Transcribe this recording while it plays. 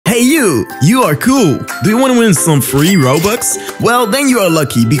Hey you are cool. Do you want to win some free Robux? Well, then you are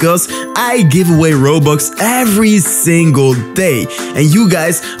lucky because I give away Robux every single day. And you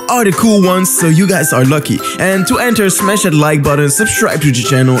guys are the cool ones, so you guys are lucky. And to enter, smash that like button, subscribe to the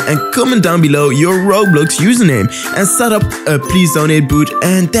channel and comment down below your Roblox username. And set up a please donate booth,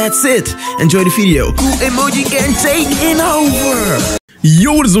 and that's it. Enjoy the video. Cool emoji can take it over.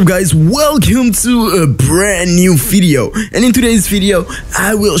 Yo, what is up guys, welcome to a brand new video, and in today's video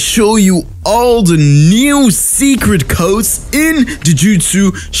I will show you all the new secret codes in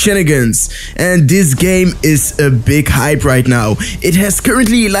Jujutsu Shenanigans. And this game is a big hype right now. It has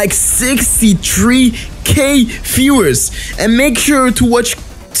currently like 63k viewers, and make sure to watch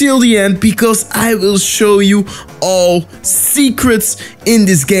till the end because I will show you all secrets in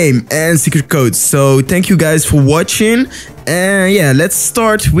this game and secret codes. So thank you guys for watching, and yeah, let's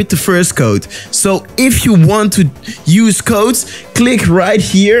start with the first code. So if you want to use codes, click right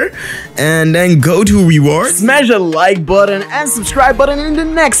here and then go to rewards, smash the like button and subscribe button in the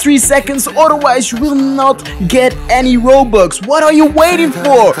next 3 seconds, otherwise you will not get any Robux. What are you waiting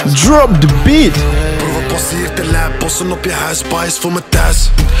for? Drop the beat. Passen hier te lab, bossen op je huis, bias voor mijn thuis.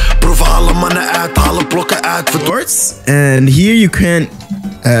 Proeven alle mannen uit, halen blokken uit. And here you can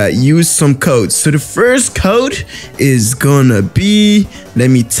use some codes. So the first code is gonna be, let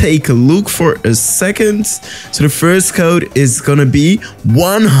me take a look for a second. So the first code is gonna be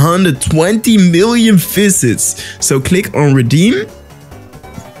 120 million visits. So click on redeem,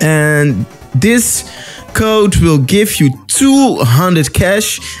 and this code will give you 200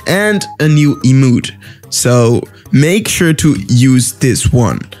 cash and a new emote. So make sure to use this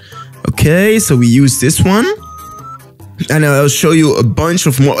one. Okay, so we use this one, and I'll show you a bunch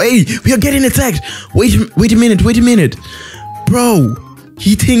of more. Hey, we are getting attacked. Wait a minute, bro.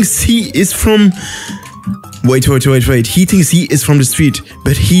 He thinks he is from, wait, he thinks he is from the street,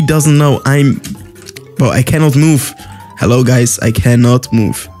 but he doesn't know bro, I cannot move. Hello guys, I cannot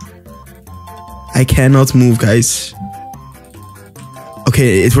move, guys.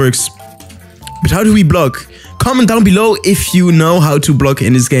 Okay, it works. But how do we block? Comment down below if you know how to block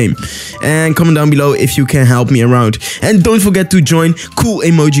in this game. And comment down below if you can help me around. And don't forget to join Cool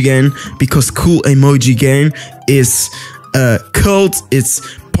Emoji Gang, because Cool Emoji Gang is a cult. It's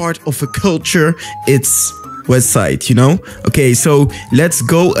part of a culture. It's website, you know? Okay, so let's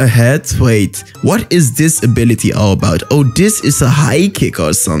go ahead. Wait, what is this ability all about? Oh, this is a high kick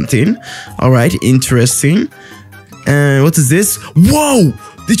or something. All right, interesting. And what is this? Whoa,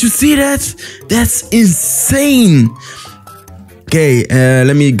 did you see that? That's insane. Okay,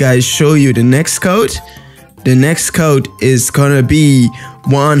 let me guys show you the next code. The next code is gonna be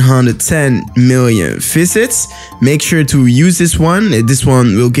 110 million visits. Make sure to use this one. This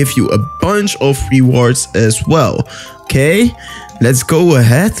one will give you a bunch of rewards as well. Okay, let's go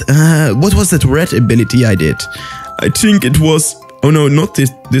ahead. What was that red ability I did? I think it was, oh no, not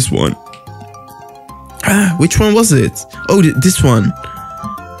this one. Which one was it? Oh, this one.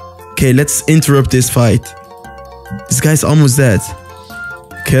 Okay, let's interrupt this fight. This guy's almost dead.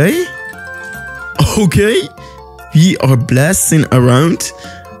 Okay, we are blasting around.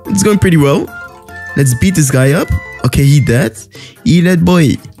 It's going pretty well. Let's beat this guy up. Okay, he dead. He dead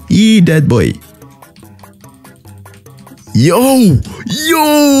boy. Yo,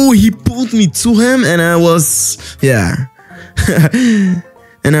 he pulled me to him, and I was, yeah.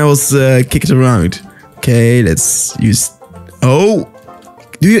 And I was kicked around. Okay, let's use, oh,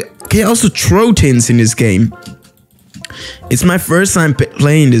 can you also throw things in this game? It's my first time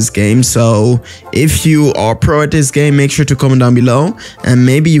playing this game, so if you are pro at this game, make sure to comment down below and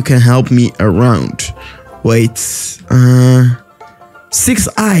maybe you can help me around. Wait, 6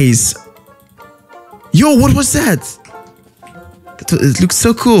 eyes. Yo, what was that? It looks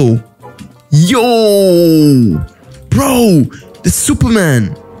so cool. Yo, bro, the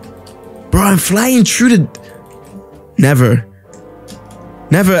Superman. Bro, I'm flying through the, never,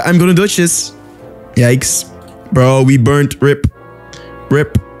 I'm gonna dodge this. Yikes. Bro, we burnt. Rip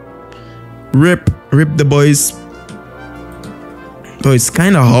the boys. Bro, it's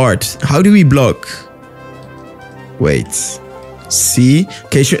kind of hard. How do we block? Wait. See?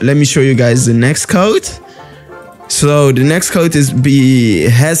 Okay, let me show you guys the next code. So the next code is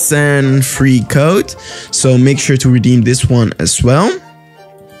Hassan free code. So make sure to redeem this one as well.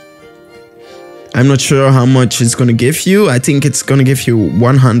 I'm not sure how much it's gonna give you. I think it's gonna give you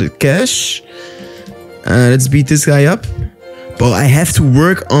 100 cash. Let's beat this guy up. But I have to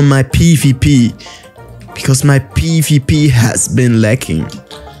work on my PvP because my PvP has been lacking.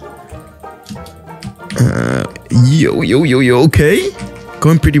 Yo, okay.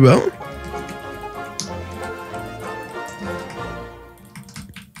 Going pretty well.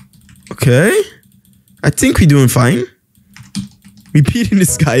 Okay. I think we're doing fine. We beating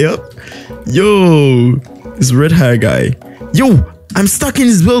this guy up. Yo, this red hair guy. Yo, I'm stuck in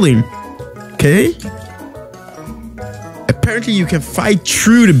this building. Okay. Apparently you can fight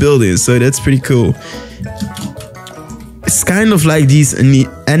through the building, so that's pretty cool. It's kind of like these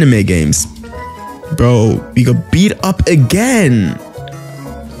anime games. Bro, we got beat up again.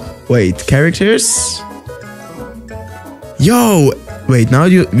 Wait, characters? Yo, wait, now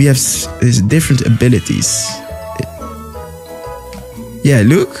we have these different abilities. Yeah,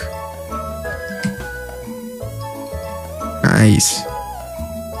 look. Nice.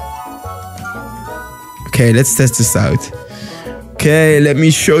 Okay, let's test this out. Okay, let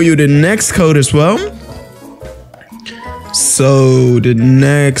me show you the next code as well. So the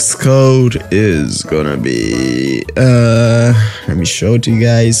next code is gonna be let me show it to you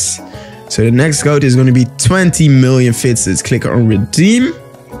guys. So the next code is gonna be 20 million fits. Let's click on redeem.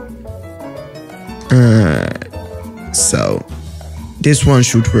 So this one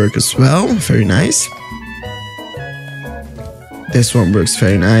should work as well. Very nice. This one works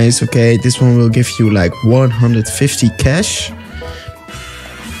very nice. Okay, this one will give you like 150 cash.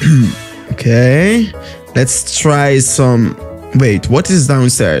 Okay, let's try some. Wait, what is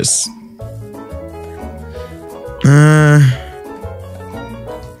downstairs?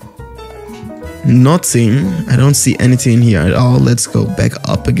 Nothing. I don't see anything here at all. Let's go back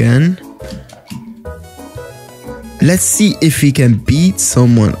up again. Let's see if we can beat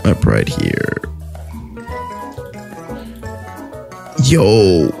someone up right here.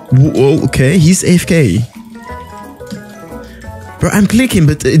 Yo, whoa, okay, he's AFK. Bro, I'm clicking,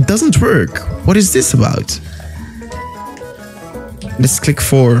 but it doesn't work. What is this about? Let's click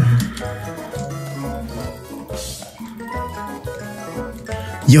 4.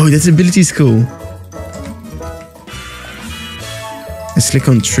 Yo, that ability is cool. Let's click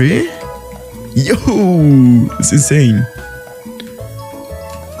on 3. Yo, it's insane.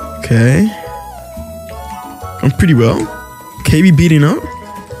 Okay. I'm pretty well. Okay, we beating up.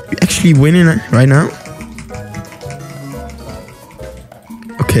 We actually winning right now.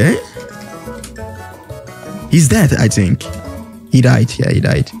 Okay. He's dead, I think. He died. Yeah, he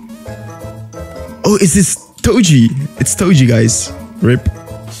died. Oh, is this Toji? It's Toji, guys. RIP.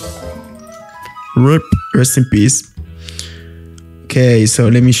 RIP. Rest in peace. Okay, so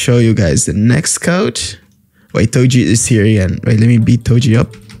let me show you guys the next code. Wait, Toji is here again. Wait, let me beat Toji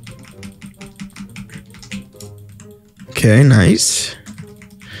up. Okay, nice.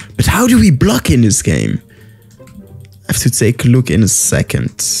 But how do we block in this game? I have to take a look in a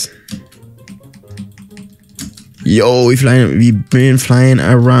second. Yo, we've been flying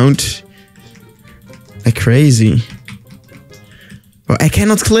around like crazy. Bro, I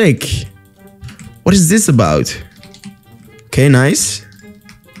cannot click. What is this about? Okay, nice.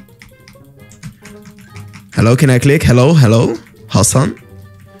 Hello, can I click? Hello, hello, Hassan.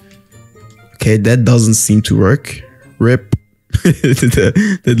 Okay, that doesn't seem to work. RIP.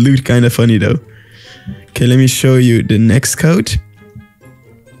 That looked kind of funny though. Okay, let me show you the next code.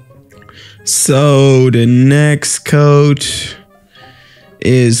 So the next code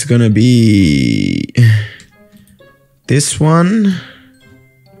is gonna be this one.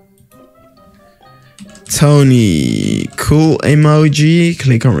 TonyCool emoji.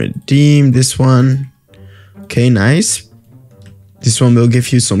 Click on redeem. This one. Okay, nice. This one will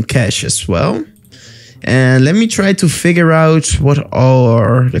give you some cash as well. And let me try to figure out what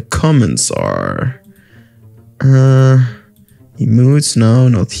all the comments are. Emotes, no,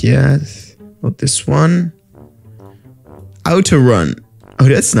 not yet. Not this one. Auto run. Oh,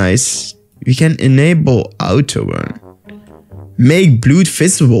 that's nice. We can enable auto run. Make blood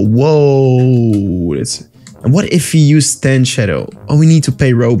visible. Whoa. And what if we use 10 shadow? Oh, we need to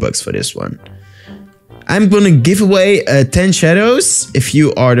pay Robux for this one. I'm gonna give away 10 shadows if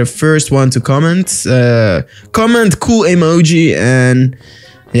you are the first one to comment. Comment cool emoji and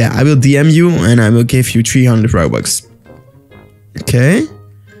yeah, I will DM you and I will give you 300 Robux. Okay.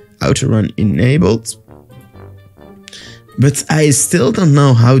 Auto run enabled. But I still don't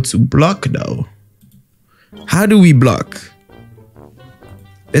know how to block though. How do we block?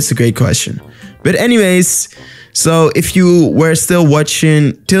 That's a great question. But anyways, so if you were still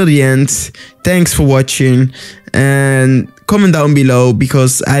watching till the end, thanks for watching and comment down below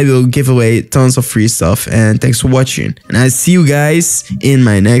because I will give away tons of free stuff and thanks for watching. And I'll see you guys in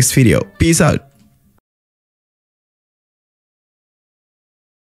my next video. Peace out.